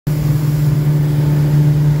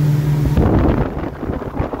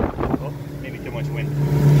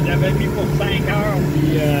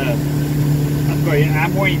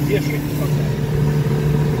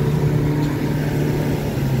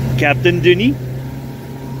Captain Denis.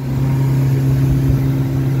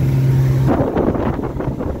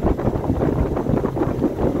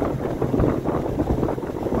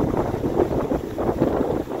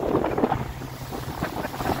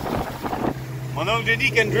 Mon oncle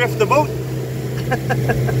Denis can drift the boat.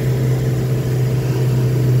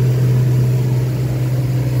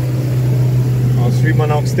 On suit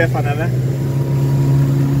mon oncle Steph en avant.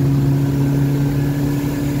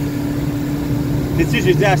 Tu sais,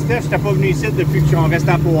 j'ai dit à Steph, je n'étais pas venu ici depuis qu'on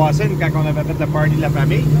restait à Powassan quand on avait fait le party de la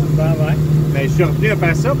famille. Ben ouais. Mais je suis revenu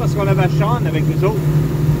après ça parce qu'on avait Sean avec nous autres.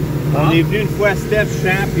 Ah. On est venu une fois, Steph,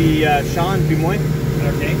 Champ, puis Sean, puis moi.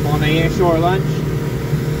 OK. On a eu un shore lunch.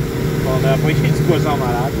 On a pris du poisson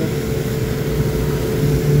malade. Là.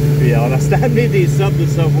 Puis on a amené des subs de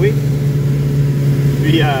Subway.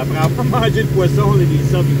 Puis après avoir mangé le poisson, les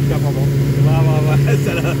subs, ils coûtaient pas bon. Ouais.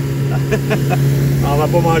 Ça, là. On va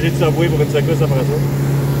pas manger de Subway pour une secousse après ça.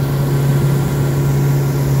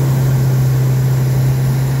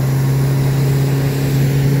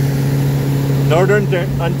 Northern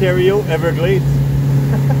Ontario, Everglades.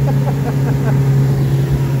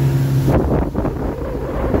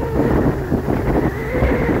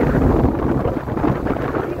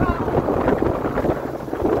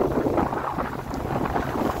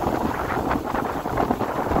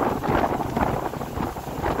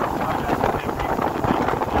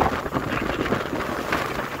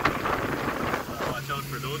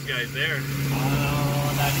 For those guys there.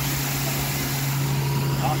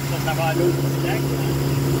 Ça va à l'autre lac.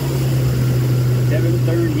 Kevin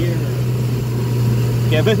turn here.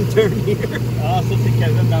 Kevin turn here. Ah, ça c'est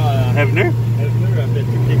Kevin dans... Evener? Evener,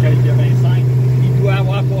 depuis l'école de 25. Il doit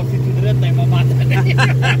avoir passé tout droit dans un moment donné.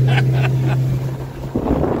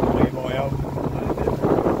 Oui, bon, yeah.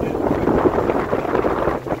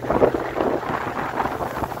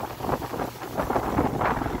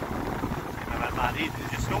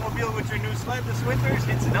 Did you snowmobile with your new sled this winter?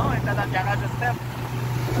 J'ai dit non, elle était dans le garage de Steph.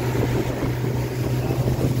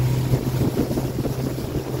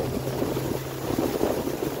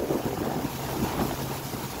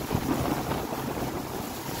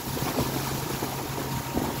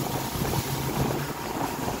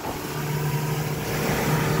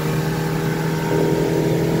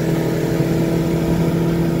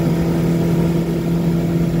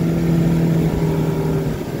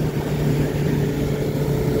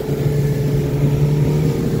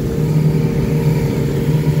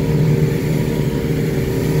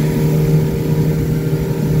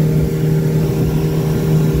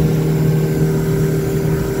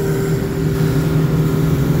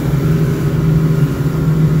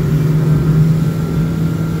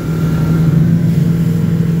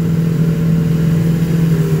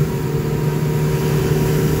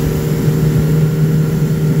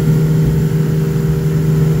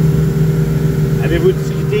 Avez-vous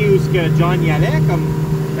discuté où est-ce que John y allait? Comme...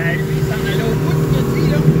 Ben lui, il s'en allait au bout, il a dit,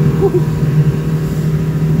 là.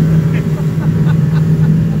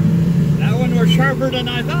 That one was sharper than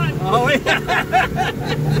I thought. Ah oui?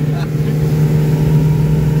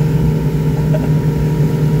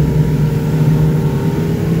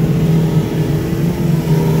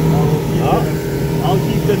 I'll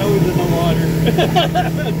keep the nose in the water.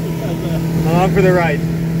 Along for the ride.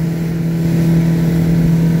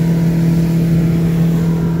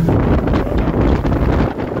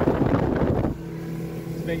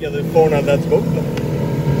 You got the phone on that boat.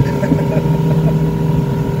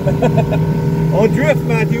 On drift,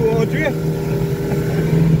 Matthew, on drift.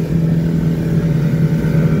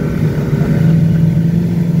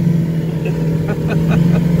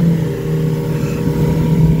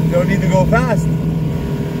 Don't need to go fast.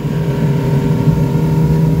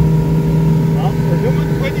 Well, we're doing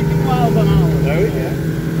 22 miles an hour. Oh, yeah.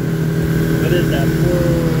 What is that,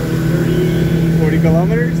 40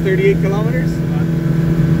 kilometers? 38 kilometers?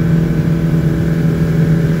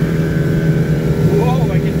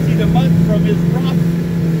 Whoa, I can see the mud from his rock.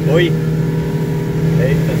 Oui.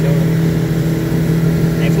 Hey, attention.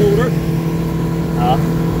 Un floater. Ah.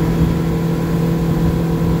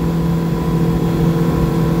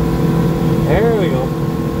 There we go.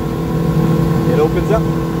 It opens up. A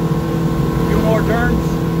few more turns.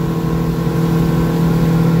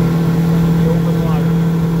 The open water.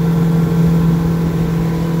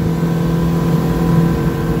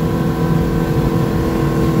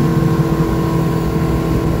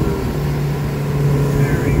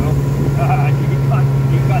 There we go.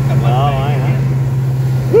 You got the mud. Oh, I have.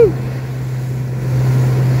 Woo!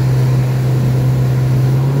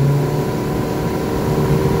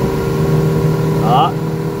 Ah,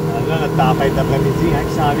 là, notre tempête d'après-midi, hein,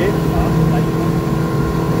 qui s'en vient. Ah,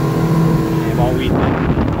 Un bon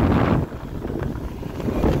week-end.